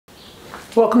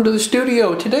Welcome to the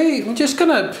studio. Today I'm just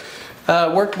gonna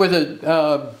work with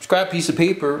a scrap piece of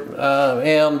paper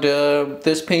and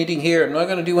this painting here. I'm not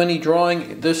going to do any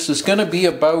drawing. This is going to be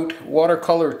about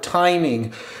watercolor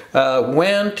timing,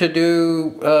 when to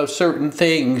do certain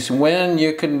things, when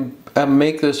you can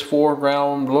make this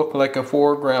foreground look like a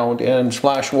foreground and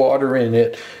splash water in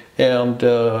it, and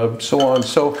so on.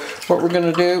 So what we're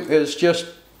going to do is just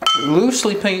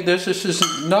loosely paint this. This is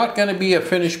not going to be a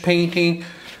finished painting.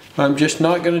 I'm just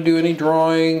not going to do any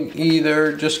drawing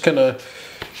either, just going to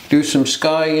do some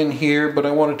sky in here, but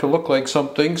I want it to look like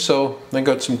something, so I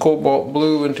got some cobalt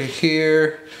blue into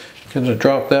here. Going to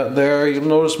drop that there. You'll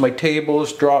notice my table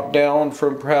is dropped down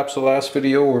from perhaps the last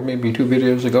video or maybe 2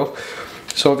 videos ago.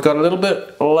 So I've got a little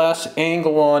bit less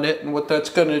angle on it, and what that's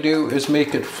going to do is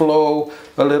make it flow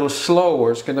a little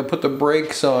slower. It's going to put the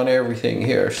brakes on everything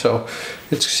here. So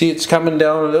it's coming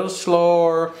down a little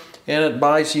slower, and it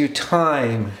buys you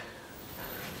time.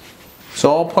 It's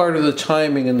all part of the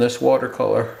timing in this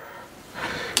watercolor.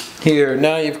 Here,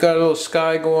 now you've got a little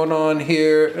sky going on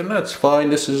here, and that's fine.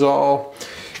 This is all,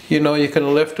 you know, you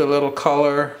can lift a little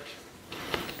color.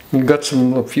 You've got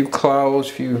a few clouds,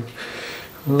 few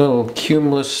little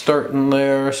cumulus starting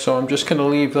there, so I'm just going to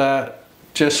leave that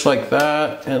just like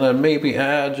that, and then maybe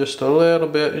add just a little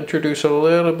bit, introduce a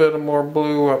little bit of more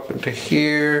blue up into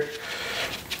here.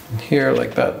 Here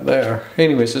like that there.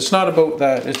 Anyways, it's not about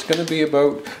that. It's going to be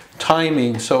about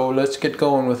timing. So let's get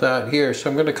going with that here. So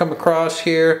I'm going to come across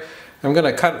here. I'm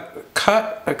going to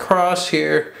cut across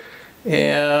here,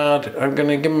 and I'm going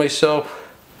to give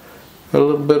myself a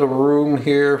little bit of room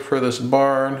here for this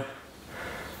barn.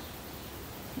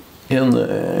 Just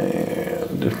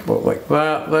about like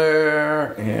that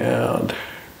there. And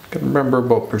remember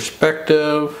about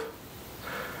perspective.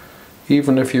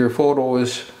 Even if your photo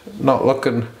is not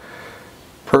looking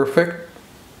perfect,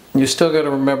 you still got to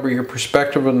remember your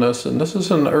perspective in this. And this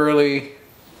is an early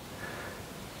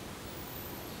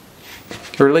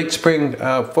or late spring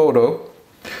photo,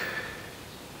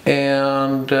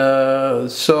 and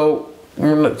so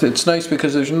it's nice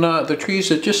because there's not, the trees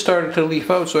that just started to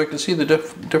leaf out, so I can see the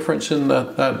difference in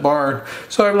that barn.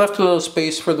 So I've left a little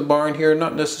space for the barn here,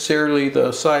 not necessarily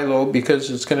the silo because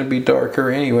it's going to be darker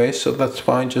anyway, so that's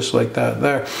fine, just like that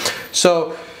there.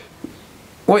 So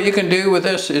what you can do with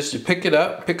this is to pick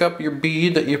up your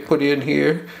bead that you put in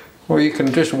here, or you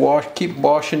can just keep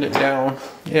washing it down.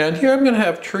 And here I'm going to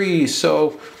have trees,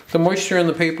 so the moisture in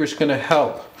the paper is going to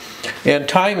help. And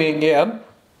timing, again,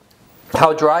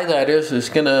 how dry that is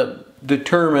going to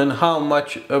determine how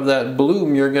much of that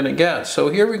bloom you're going to get. So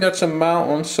here we got some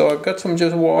mountains, so I've got some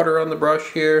just water on the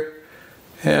brush here,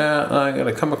 and I'm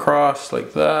going to come across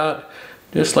like that,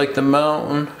 just like the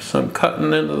mountain. So I'm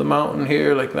cutting into the mountain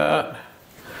here like that.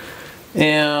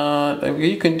 And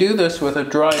you can do this with a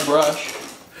dry brush,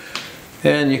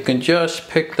 and you can just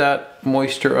pick that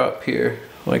moisture up here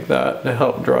like that to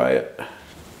help dry it,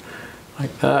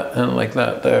 like that and like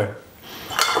that there.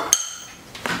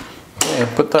 And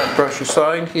put that brush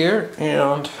aside here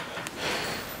and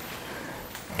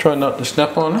try not to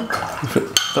step on it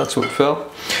if that's what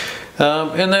fell.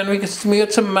 And then we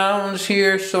get some mountains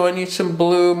here, so I need some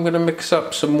blue. I'm going to mix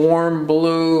up some warm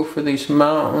blue for these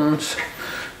mountains,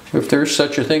 if there's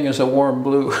such a thing as a warm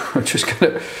blue, which is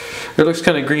it looks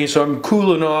kind of green, so I'm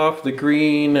cooling off the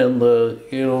green and the,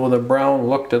 you know, the brown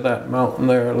look to that mountain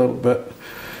there a little bit.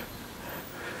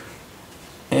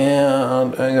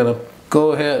 And I'm going to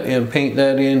go ahead and paint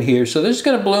that in here. So this is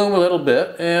going to bloom a little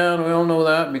bit, and we all know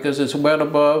that because it's wet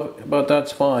above, but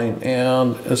that's fine.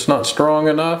 And it's not strong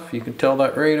enough, you can tell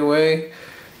that right away.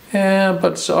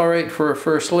 But it's alright for a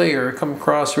first layer. Come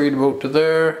across right about to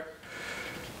there.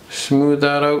 Smooth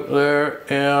that out there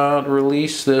and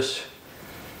release this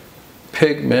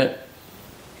pigment.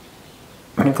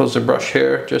 And goes the brush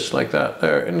here, just like that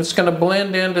there. And it's going to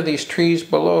blend into these trees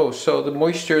below. So the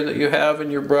moisture that you have in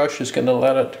your brush is going to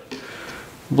let it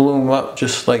bloom up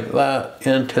just like that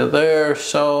into there.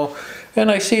 So, and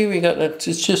I see we got it,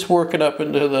 it's just working up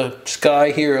into the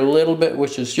sky here a little bit,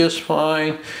 which is just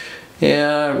fine.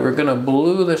 And we're going to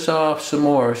blue this off some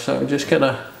more. So I'm just going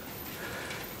to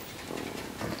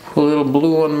put a little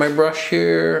blue on my brush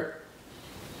here.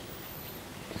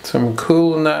 So I'm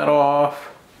cooling that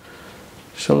off.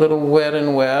 It's a little wet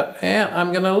and wet. And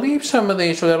I'm going to leave some of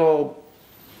these little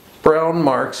brown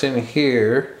marks in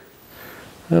here.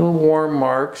 Little warm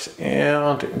marks.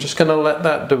 And I'm just going to let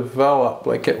that develop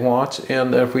like it wants.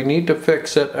 And if we need to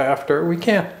fix it after, we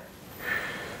can.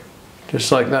 Just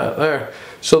like that there.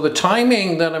 So the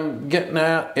timing that I'm getting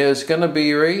at is going to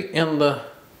be right in the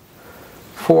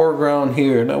foreground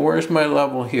here. Now where's my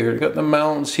level here? Got the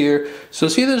mountains here. So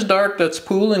see this dark that's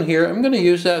pooling here? I'm going to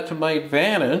use that to my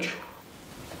advantage.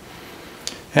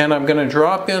 And I'm going to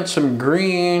drop in some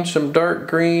green, some dark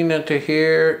green into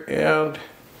here, and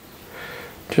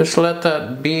just let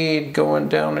that bead going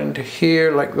down into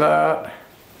here like that.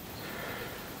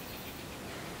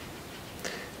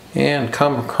 And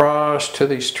come across to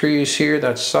these trees here.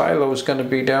 That silo is going to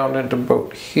be down into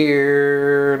about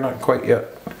here. Not quite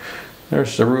yet.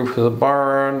 There's the roof of the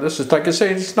barn. This is, like I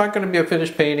say, it's not going to be a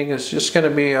finished painting. It's just going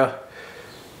to be a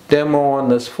demo on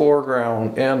this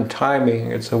foreground and timing.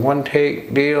 It's a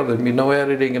one-take deal. There'll be no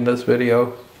editing in this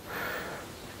video.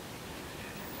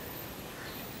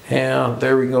 And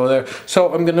there we go there.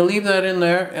 So I'm going to leave that in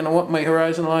there, and I want my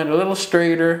horizon line a little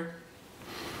straighter.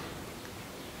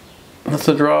 That's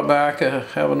the drawback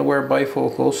of having to wear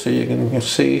bifocals, so you can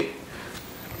see.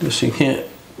 Just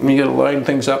you gotta line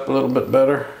things up a little bit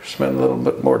better. Spend a little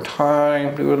bit more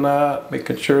time doing that,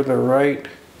 making sure they're right.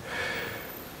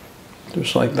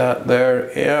 Just like that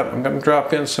there. And I'm gonna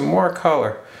drop in some more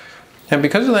color. And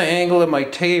because of the angle of my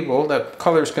table, that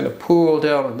color is gonna pool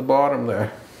down at the bottom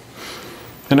there.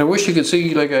 And I wish you could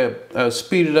see like a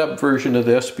speeded up version of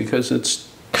this, because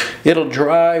it'll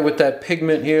dry with that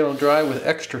pigment here. It'll dry with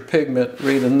extra pigment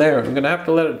right in there. I'm going to have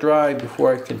to let it dry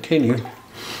before I continue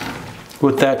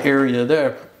with that area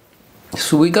there.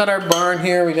 So we got our barn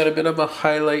here. We got a bit of a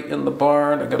highlight in the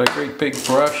barn. I got a great big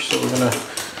brush, so we're going to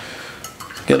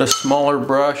get a smaller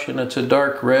brush, and it's a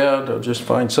dark red. I'll just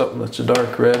find something that's a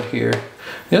dark red here.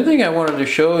 The other thing I wanted to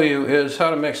show you is how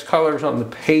to mix colors on the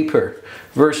paper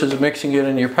versus mixing it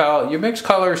in your palette. You mix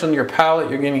colors in your palette,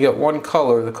 you're going to get one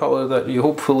color, the color that you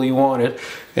hopefully wanted.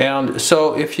 And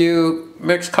so if you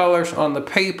mix colors on the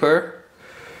paper,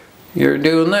 you're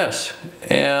doing this.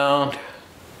 And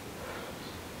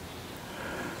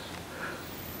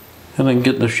then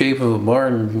get the shape of a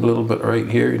barn a little bit right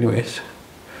here anyways.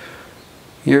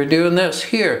 You're doing this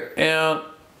here, and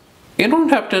you don't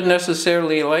have to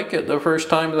necessarily like it the first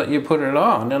time that you put it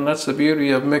on, and that's the beauty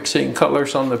of mixing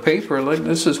colors on the paper. Like,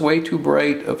 this is way too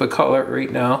bright of a color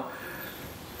right now.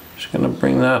 Just going to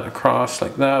bring that across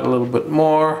like that a little bit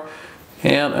more,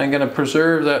 and I'm going to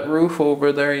preserve that roof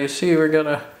over there. You see, we're going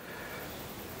to,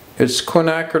 it's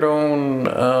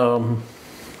quinacridone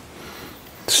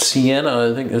sienna,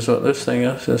 I think is what this thing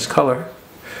is. This color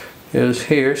is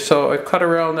here. So I cut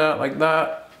around that like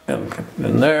that. And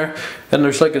there, and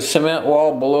there's like a cement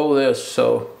wall below this,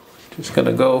 so just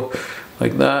gonna go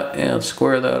like that and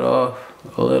square that off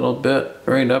a little bit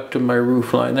right up to my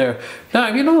roof line there. Now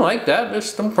if you don't like that,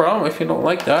 there's no problem if you don't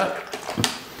like that.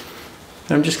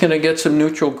 I'm just gonna get some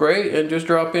neutral gray and just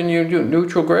drop in your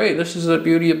neutral gray. This is the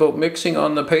beauty about mixing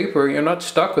on the paper. You're not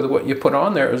stuck with what you put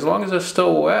on there. As long as it's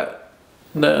still wet,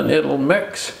 then it'll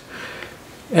mix.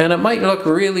 And it might look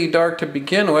really dark to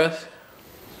begin with,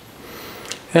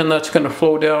 and that's going to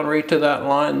flow down right to that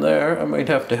line there. I might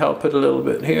have to help it a little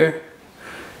bit here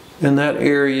in that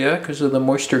area because of the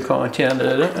moisture content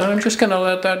in it. And I'm just going to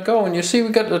let that go. And you see we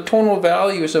got the tonal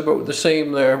values about the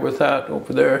same there with that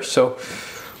over there. So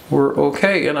we're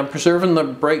okay. And I'm preserving the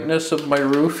brightness of my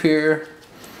roof here.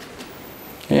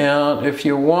 And if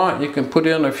you want, you can put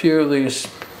in a few of these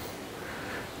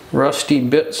rusty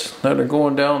bits that are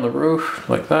going down the roof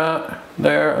like that.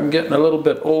 There, I'm getting a little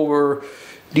bit over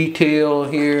detail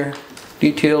here,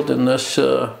 detailed in this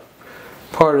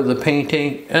part of the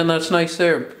painting, and that's nice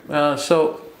there. And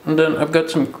then I've got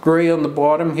some gray on the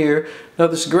bottom here. Now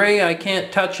this gray, I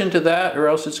can't touch into that or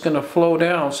else it's going to flow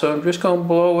down, so I'm just going to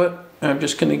blow it. I'm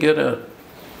just going to get a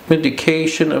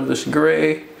indication of this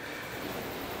gray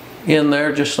in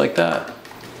there just like that.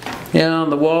 And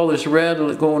the wall is red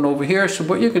going over here, so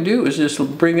what you can do is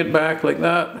just bring it back like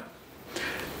that.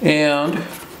 And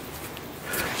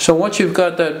so once you've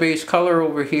got that base color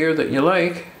over here that you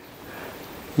like,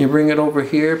 you bring it over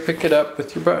here, pick it up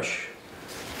with your brush.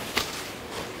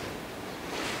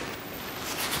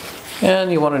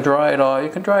 And you want to dry it off. You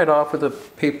can dry it off with a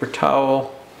paper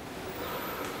towel.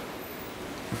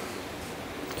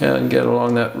 And get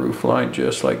along that roof line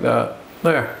just like that.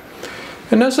 There.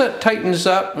 And as that tightens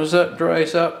up, as that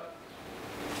dries up,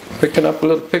 picking up a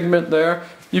little pigment there,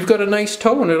 you've got a nice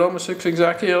tone. It almost looks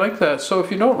exactly like that. So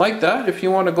if you don't like that, if you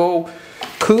want to go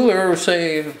cooler,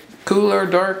 say cooler,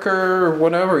 darker, or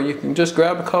whatever, you can just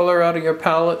grab a color out of your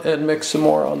palette and mix some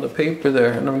more on the paper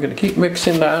there. And I'm going to keep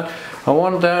mixing that. I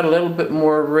want that a little bit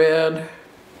more red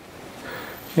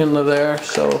into there.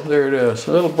 So there it is.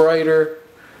 A little brighter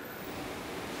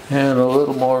and a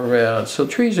little more red. So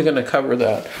trees are going to cover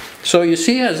that. So you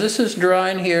see, as this is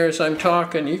drying here as I'm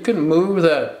talking, you can move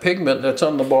that pigment that's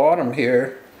on the bottom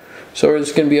here So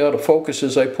it's going to be out of focus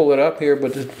as I pull it up here,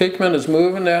 but the pigment is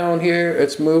moving down here,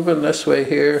 it's moving this way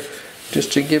here,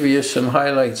 just to give you some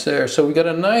highlights there. So we got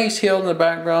a nice hill in the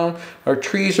background, our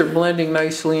trees are blending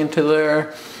nicely into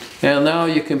there, and now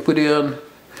you can put in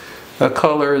a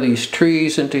color of these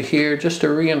trees into here just to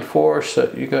reinforce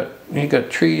that you got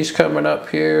trees coming up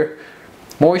here.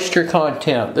 Moisture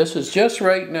content, this is just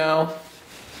right now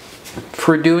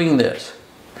for doing this.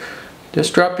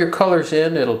 Just drop your colors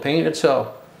in, it'll paint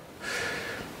itself.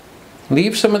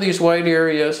 Leave some of these white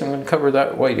areas. I'm going to cover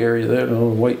that white area there. No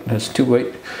white, that's too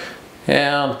white.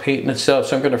 And painting itself.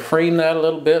 So I'm going to frame that a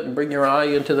little bit and bring your eye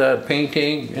into that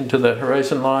painting, into that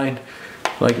horizon line,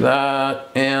 like that.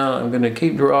 And I'm going to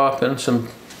keep dropping some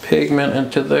pigment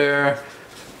into there.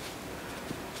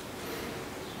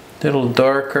 Little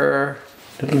darker,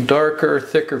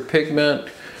 thicker pigment.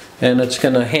 And it's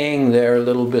going to hang there a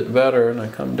little bit better. And I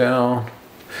come down.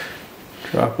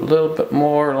 Drop a little bit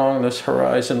more along this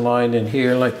horizon line in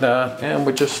here like that, and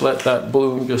we just let that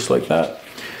bloom just like that.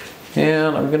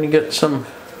 And I'm going to get some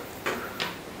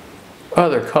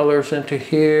other colors into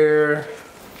here.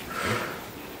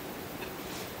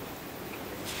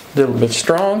 A little bit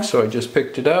strong, so I just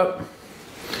picked it up.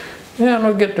 And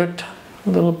I'll get a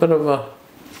little bit of a...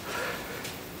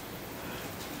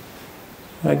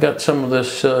 I got some of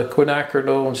this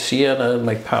quinacridone sienna in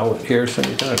my palette here, so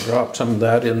I'm going to drop some of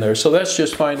that in there. So that's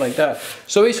just fine like that.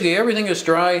 So basically everything is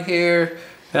dry here.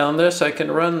 And this, I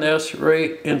can run this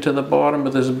right into the bottom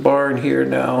of this barn here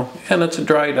now. And it's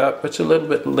dried up. It's a little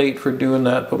bit late for doing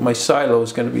that, but my silo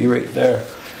is going to be right there.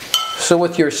 So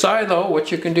with your silo,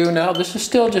 what you can do now, this is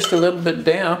still just a little bit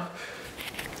damp.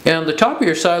 And the top of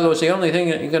your silo is the only thing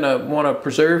that you're going to want to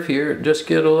preserve here. Just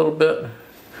get a little bit...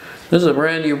 This is a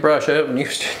brand new brush, I haven't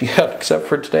used it yet except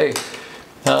for today.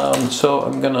 So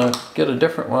I'm going to get a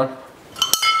different one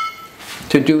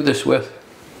to do this with.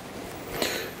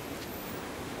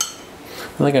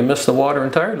 I think I missed the water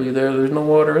entirely there, there's no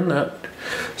water in that.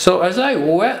 So as I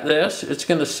wet this, it's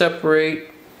going to separate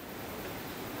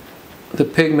the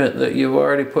pigment that you've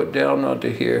already put down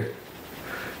onto here.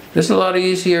 This is a lot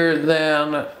easier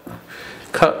than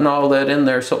cutting all that in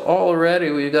there. So already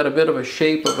we've got a bit of a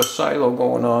shape of a silo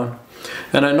going on.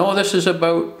 And I know this is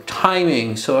about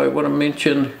timing, so I want to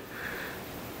mention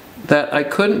that I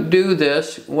couldn't do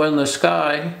this when the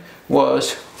sky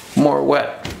was more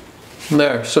wet.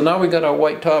 There, so now we got our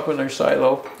white top in our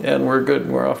silo and we're good,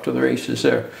 we're off to the races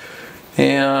there.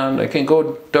 And I can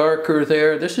go darker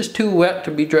there. This is too wet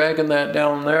to be dragging that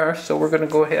down there, so we're going to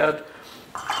go ahead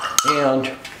and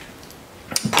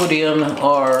put in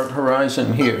our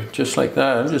horizon here, just like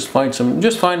that. I'm just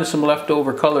finding some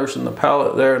leftover colors in the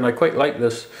palette there, and I quite like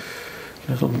this.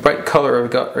 There's a bright color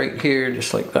I've got right here,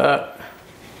 just like that.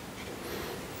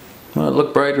 Well, it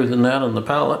looked brighter than that on the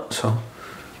palette, so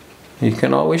you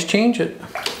can always change it.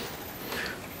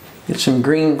 Get some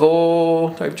green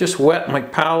gold. I've just wet my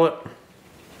palette.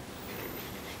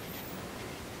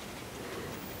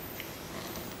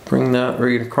 Bring that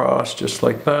right across, just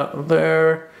like that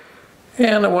there.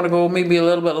 And I want to go maybe a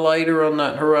little bit lighter on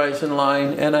that horizon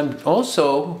line. And I'm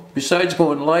also, besides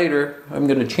going lighter, I'm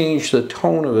going to change the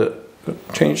tone of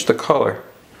it, change the color.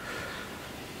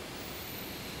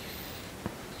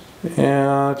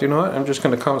 And you know what? I'm just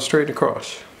going to come straight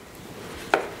across.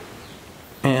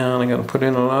 And I'm going to put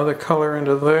in another color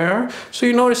into there. So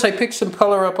you notice I picked some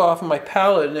color up off of my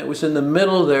palette and it was in the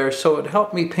middle there, so it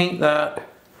helped me paint that,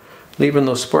 leaving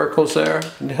those sparkles there.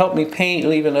 It helped me paint,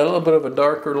 leaving a little bit of a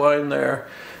darker line there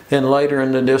and lighter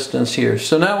in the distance here.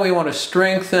 So now we want to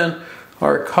strengthen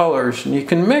our colors. And you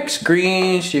can mix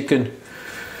greens, you can,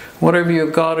 whatever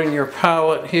you've got in your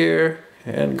palette here,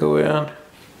 and go in.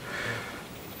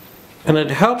 And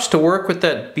it helps to work with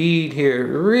that bead here.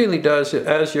 It really does,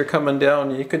 as you're coming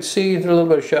down. You can see there's a little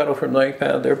bit of shadow from the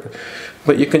iPad there,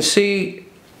 but you can see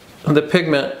the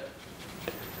pigment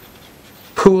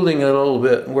pooling a little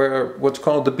bit where what's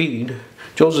called the bead.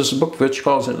 Joseph Bookvich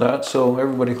calls it that, so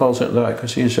everybody calls it that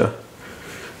because he's an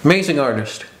amazing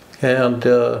artist. And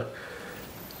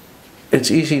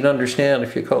it's easy to understand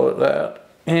if you call it that.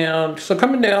 And so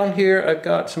coming down here, I've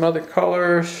got some other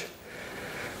colors.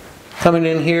 Coming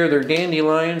in here, they're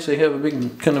dandelions. They have a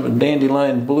big kind of a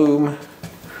dandelion bloom.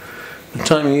 The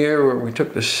time of year where we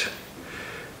took this,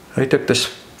 I took this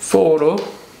photo.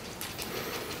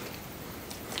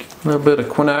 A little bit of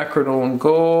quinacridone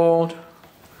gold.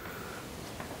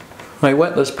 I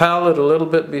wet this palette a little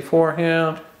bit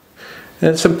beforehand. And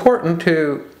it's important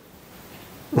to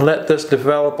let this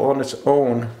develop on its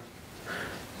own.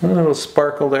 A little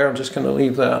sparkle there, I'm just going to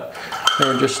leave that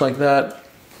there just like that.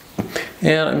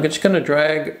 And I'm just going to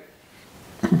drag,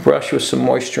 brush with some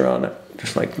moisture on it.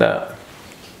 just like that,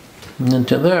 and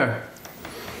into there.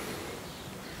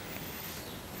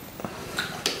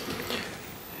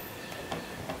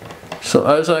 So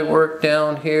as I work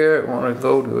down here, I want to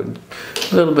go to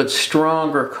a little bit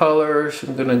stronger colors.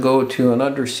 I'm going to go to an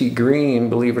undersea green,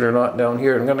 believe it or not, down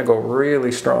here. I'm going to go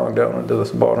really strong down into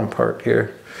this bottom part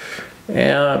here.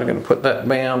 And I'm going to put that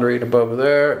band right above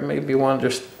there. Maybe one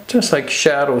just like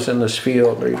shadows in this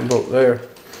field right about there.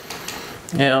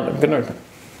 And I'm going to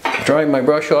dry my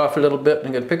brush off a little bit.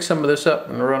 I'm going to pick some of this up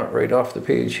and run it right off the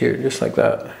page here, just like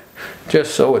that.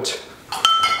 Just so it's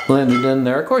blended in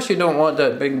there. Of course, you don't want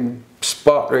that big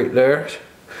spot right there,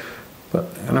 but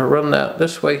I'm going to run that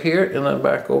this way here and then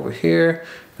back over here.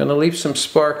 I'm going to leave some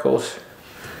sparkles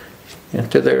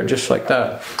into there just like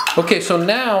that. Okay, so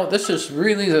now this is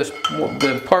really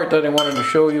the part that I wanted to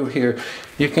show you here.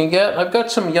 You can get, I've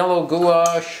got some yellow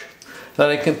gouache that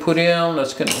I can put in,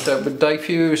 that would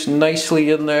diffuse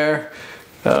nicely in there.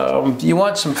 You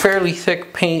want some fairly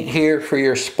thick paint here for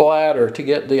your splatter to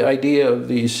get the idea of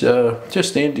these,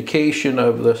 just the indication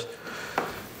of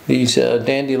these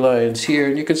dandelions here.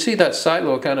 And you can see that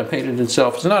silo kind of painted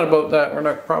itself. It's not about that.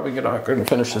 We're probably not going to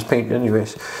finish this paint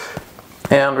anyways.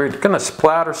 And we're going to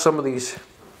splatter some of these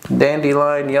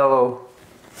dandelion yellow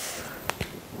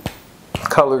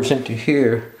colors into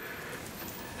here.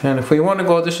 And if we want to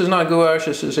go, this is not gouache,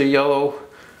 this is a yellow,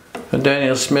 a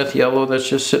Daniel Smith yellow that's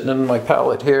just sitting in my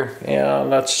palette here.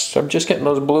 And I'm just getting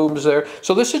those blooms there.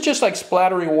 So this is just like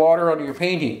splattering water onto your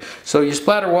painting. So you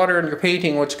splatter water on your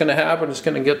painting, what's going to happen is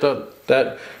going to get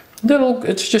that little,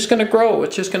 it's just going to grow.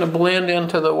 It's just going to blend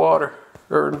into the water,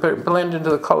 or blend into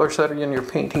the colors that are in your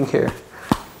painting here.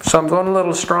 So I'm going a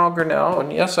little stronger now,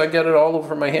 and yes, I get it all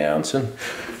over my hands and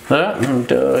that,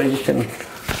 and you can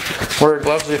wear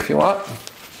gloves if you want.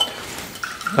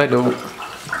 I don't.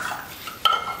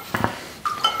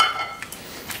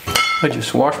 I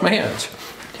just wash my hands.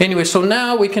 Anyway, so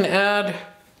now we can add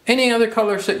any other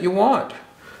colors that you want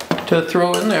to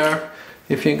throw in there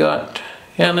if you got,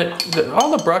 and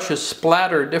all the brushes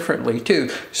splatter differently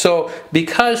too. So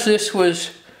because this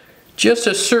was just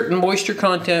a certain moisture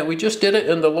content, we just did it,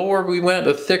 and the lower we went,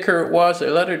 the thicker it was. I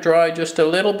let it dry just a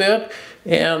little bit,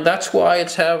 and that's why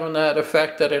it's having that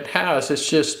effect that it has. It's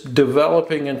just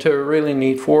developing into a really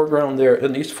neat foreground there.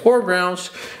 And these foregrounds,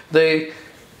 they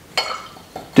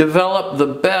develop the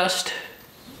best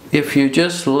if you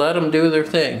just let them do their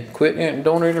thing. Quit and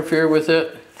don't interfere with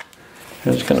it.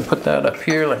 I'm just going to put that up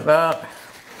here like that.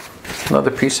 Another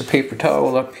piece of paper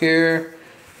towel up here.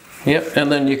 Yep,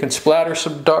 and then you can splatter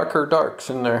some darker darks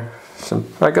in there.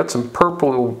 I got some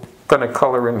purple kind of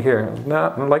color in here.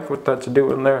 I like what that's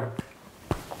doing there.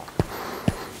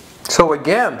 So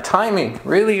again, timing,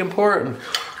 really important.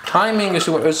 Timing is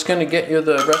what is going to get you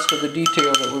the rest of the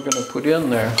detail that we're going to put in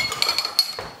there.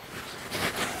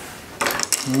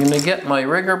 I'm going to get my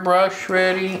rigger brush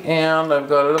ready, and I've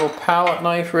got a little palette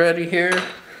knife ready here.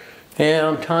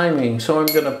 And timing. So I'm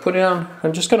going to put in,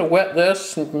 I'm just going to wet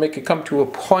this and make it come to a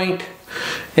point.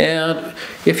 And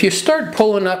if you start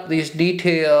pulling up these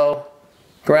detail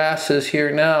grasses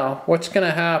here now, what's going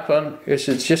to happen is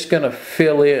it's just going to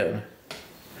fill in.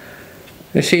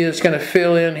 You see, it's going to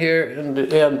fill in here,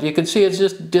 and you can see it's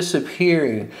just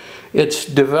disappearing. It's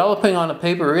developing on a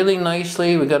paper really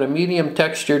nicely. We've got a medium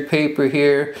textured paper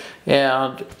here,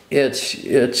 and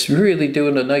it's really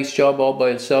doing a nice job all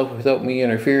by itself without me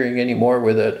interfering anymore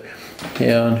with it.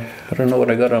 And I don't know what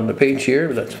I got on the page here,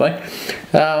 but that's fine.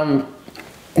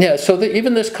 Yeah, so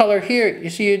even this color here, you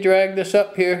see you drag this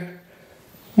up here,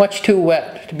 much too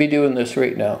wet to be doing this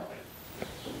right now.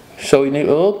 So you need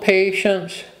a little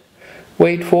patience.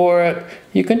 Wait for it.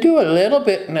 You can do a little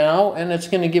bit now, and it's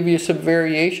going to give you some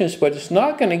variations, but it's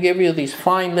not going to give you these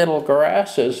fine little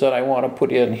grasses that I want to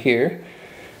put in here.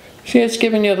 See, it's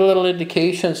giving you the little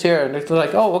indications here, and it's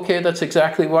like, oh, okay, that's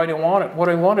exactly what I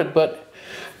wanted, but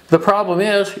the problem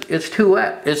is, it's too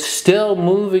wet. It's still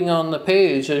moving on the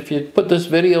page. If you put this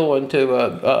video into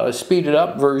a speeded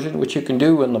up version, which you can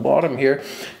do in the bottom here,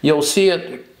 you'll see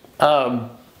it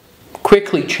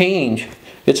quickly change.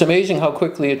 It's amazing how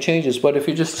quickly it changes, but if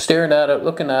you're just staring at it,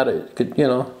 looking at it, you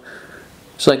know,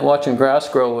 it's like watching grass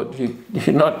grow.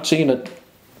 You're not seeing it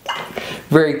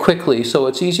very quickly, so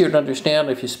it's easier to understand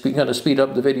if you kind of speed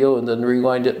up the video and then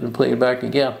rewind it and play it back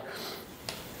again.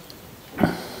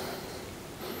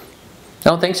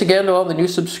 Now, thanks again to all the new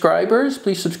subscribers.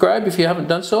 Please subscribe if you haven't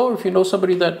done so, or if you know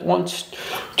somebody that wants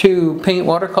to paint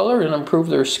watercolor and improve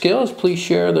their skills, please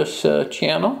share this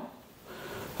channel.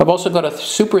 I've also got a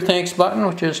super thanks button,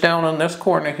 which is down on this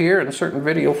corner here in certain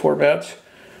video formats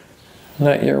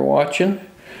that you're watching.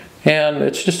 And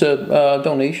it's just a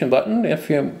donation button. If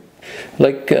you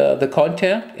like the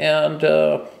content, and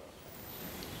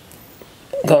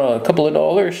got a couple of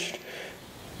dollars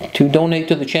to donate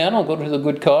to the channel, go to the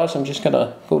good cause. I'm just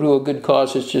gonna go to a good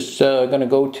cause. It's just gonna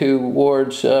go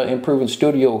towards improving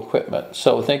studio equipment.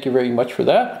 So thank you very much for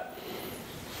that.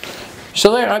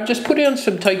 So there, I've just put in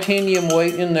some titanium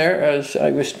white in there as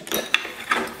I was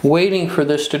waiting for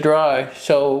this to dry.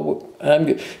 So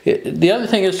the other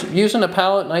thing is, using a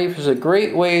palette knife is a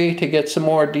great way to get some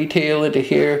more detail into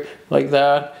here like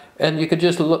that, and you could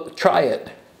just try it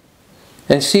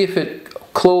and see if it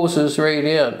closes right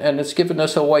in, and it's giving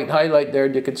us a white highlight there.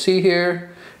 You can see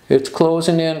here it's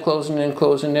closing in, closing in,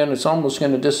 closing in. It's almost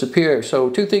going to disappear. So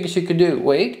two things you can do: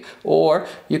 wait, or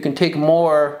you can take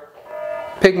more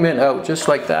pigment out just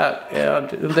like that, and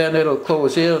then it'll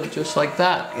close in just like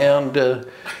that, and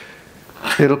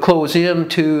it'll close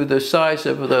into the size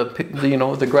of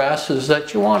the grasses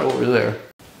that you want over there.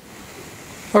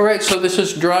 Alright, so this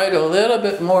is dried a little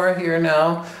bit more here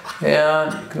now,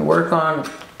 and you can work on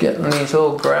getting these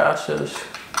little grasses.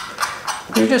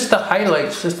 They're just the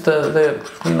highlights, just the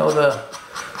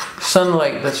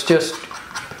sunlight that's just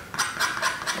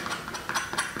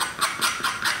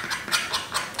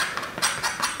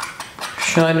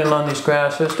shining on these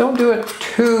grasses. Don't do it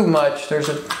too much.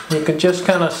 You can just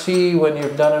kind of see when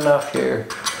you've done enough here,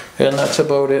 and that's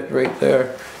about it right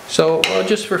there. So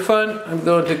just for fun, I'm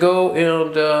going to go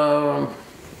and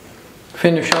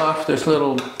finish off this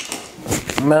little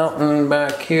mountain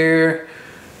back here,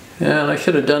 and I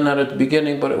should have done that at the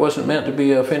beginning, but it wasn't meant to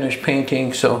be a finished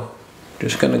painting, so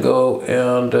just gonna go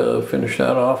and finish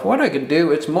that off. What I could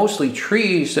do, it's mostly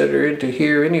trees that are into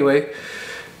here anyway,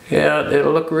 and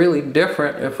it'll look really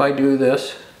different if I do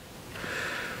this,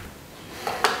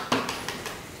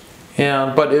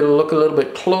 but it'll look a little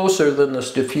bit closer than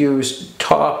this diffused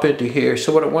top into here.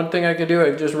 So one thing I can do, I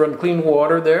can just run clean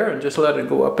water there and just let it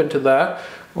go up into that,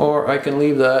 or I can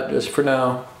leave that just for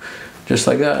now, just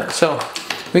like that. So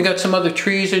we got some other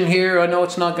trees in here. I know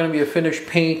it's not going to be a finished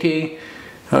painting.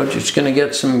 I'm just going to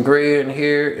get some gray in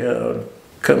here,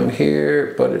 come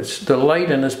here, but the light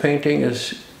in this painting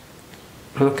is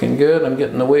looking good. I'm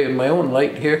getting away with my own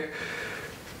light here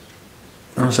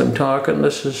as I'm talking.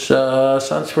 This is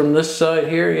sun's from this side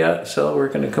here, yeah, so we're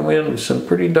going to come in with some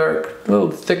pretty dark, a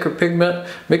little thicker pigment,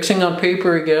 mixing on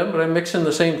paper again, but I'm mixing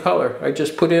the same color. I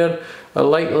just put in a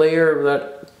light layer of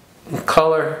that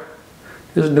color,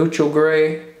 this neutral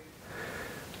gray,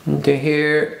 into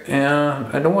here, and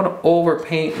I don't want to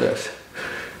overpaint this.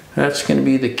 That's going to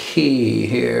be the key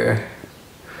here.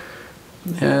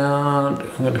 And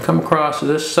I'm going to come across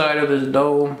this side of this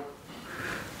dome,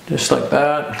 just like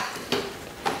that.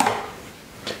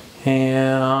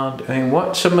 And I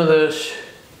want some of this,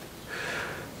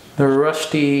 the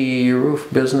rusty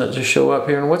roof business to show up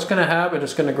here. And what's going to happen,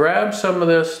 it's going to grab some of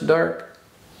this dark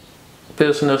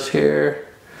business here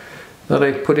that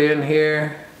I put in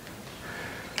here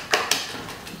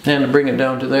and bring it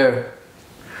down to there.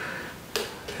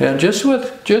 And just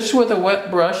with a wet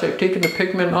brush, I've taken the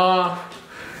pigment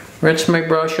off, rinse my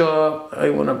brush off. I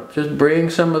want to just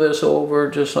bring some of this over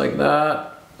just like that,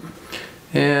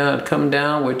 and come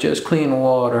down with just clean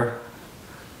water.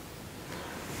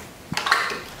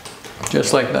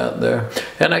 Just like that there.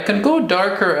 And I can go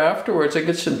darker afterwards. I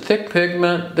get some thick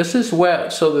pigment. This is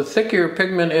wet, so the thicker your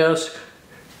pigment is,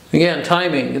 again,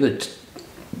 timing.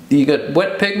 You got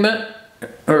wet pigment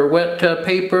or wet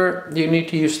paper, you need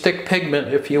to use thick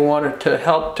pigment if you want it to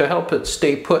help it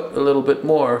stay put a little bit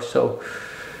more. So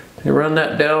you run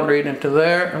that down right into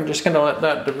there. I'm just going to let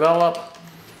that develop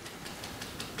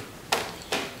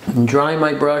and dry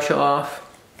my brush off.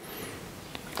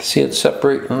 See it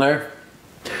separating there.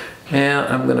 And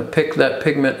I'm going to pick that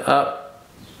pigment up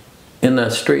in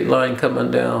that straight line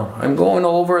coming down. I'm going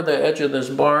over the edge of this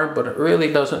barn, but it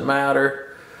really doesn't matter.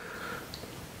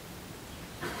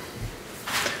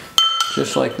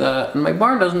 Just like that. And my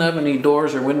barn doesn't have any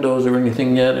doors or windows or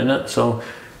anything yet in it, so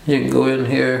you can go in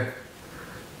here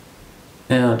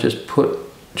and just put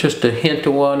just a hint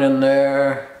of one in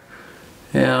there.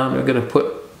 And I'm going to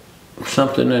put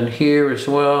something in here as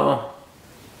well.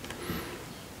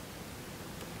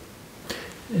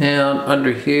 And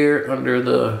under here, under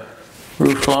the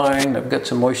roof line, I've got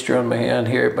some moisture on my hand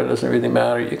here, but it doesn't really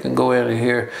matter. You can go into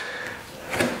here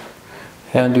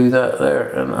and do that there,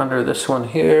 and under this one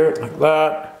here, like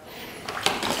that.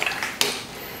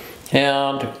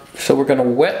 And so we're going to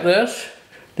wet this.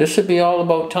 This would be all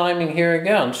about timing here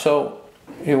again. So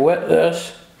you wet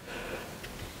this,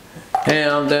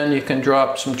 and then you can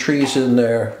drop some trees in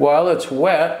there. While it's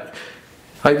wet,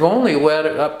 I've only wet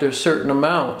it up to a certain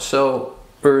amount, so,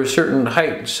 or a certain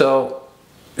height, so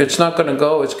it's not going to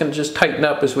go, it's going to just tighten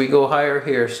up as we go higher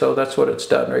here. So that's what it's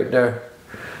done right there.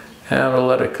 And I'll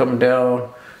let it come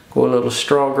down, go a little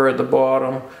stronger at the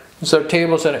bottom. So the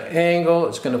table's at an angle,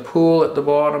 it's going to pool at the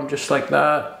bottom just like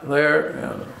that, there,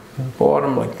 and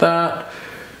bottom like that.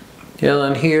 And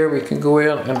then here we can go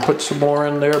in and put some more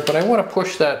in there, but I want to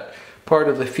push that part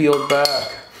of the field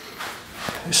back.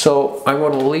 So I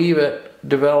want to leave it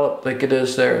develop like it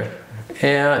is there.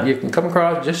 And you can come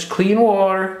across just clean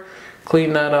water,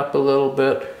 clean that up a little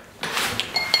bit,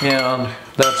 and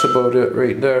that's about it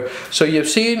right there. So you've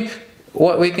seen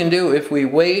what we can do if we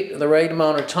wait the right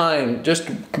amount of time. Just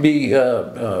be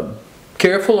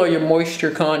careful of your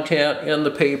moisture content in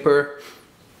the paper,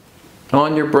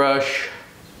 on your brush,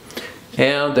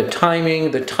 and the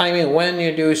timing when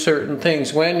you do certain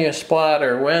things, when you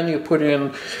splatter, when you put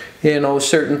in, you know,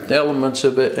 certain elements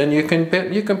of it. And you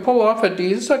can pull off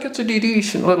it's like it's a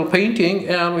decent little painting,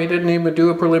 and we didn't even do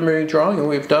a preliminary drawing, and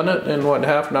we've done it in what,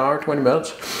 half an hour, 20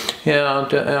 minutes,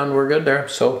 and we're good there.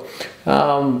 So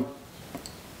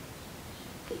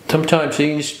sometimes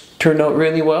these turn out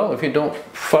really well if you don't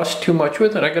fuss too much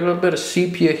with it. I got a little bit of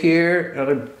sepia here,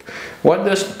 and what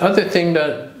this other thing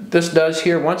that this does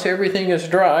here, once everything is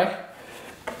dry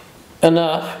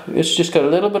enough, it's just got a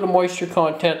little bit of moisture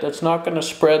content that's not going to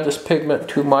spread this pigment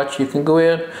too much. You can go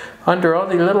in under all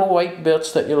the little white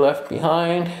bits that you left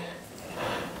behind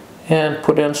and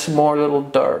put in some more little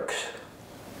darks.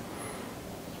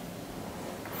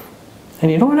 And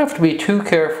you don't have to be too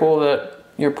careful that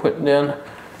you're putting in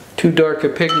too dark a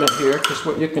pigment here, because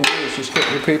what you can do is just get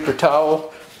your paper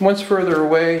towel. Once further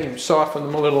away, you soften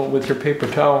them a little with your paper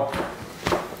towel.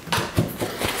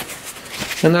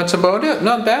 And that's about it.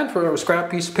 Not bad for a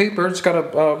scrap piece of paper. It's got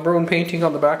a maroon painting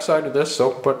on the back side of this.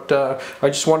 So, but I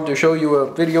just wanted to show you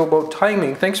a video about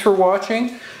timing. Thanks for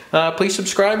watching. Please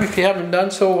subscribe if you haven't done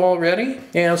so already.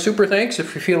 And super thanks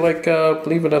if you feel like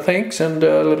leaving a thanks and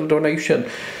a little donation.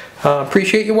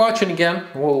 Appreciate you watching again.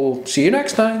 We'll see you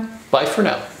next time. Bye for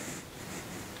now.